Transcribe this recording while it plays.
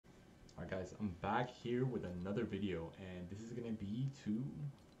Guys, I'm back here with another video, and this is gonna be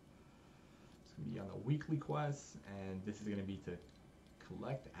on the weekly quest, and this is gonna be to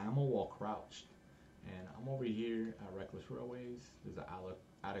collect ammo while crouched. And I'm over here at Reckless Railways. There's an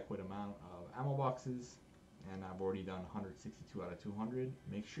adequate amount of ammo boxes, and I've already done 162 out of 200.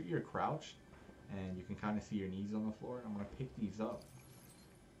 Make sure you're crouched, and you can kind of see your knees on the floor. I'm gonna pick these up,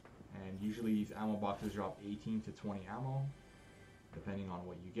 and usually these ammo boxes drop 18 to 20 ammo, depending on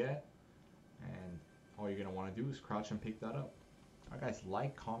what you get. And all you're gonna want to do is crouch and pick that up. Alright guys,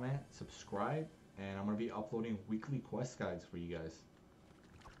 like, comment, subscribe, and I'm gonna be uploading weekly quest guides for you guys.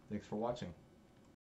 Thanks for watching.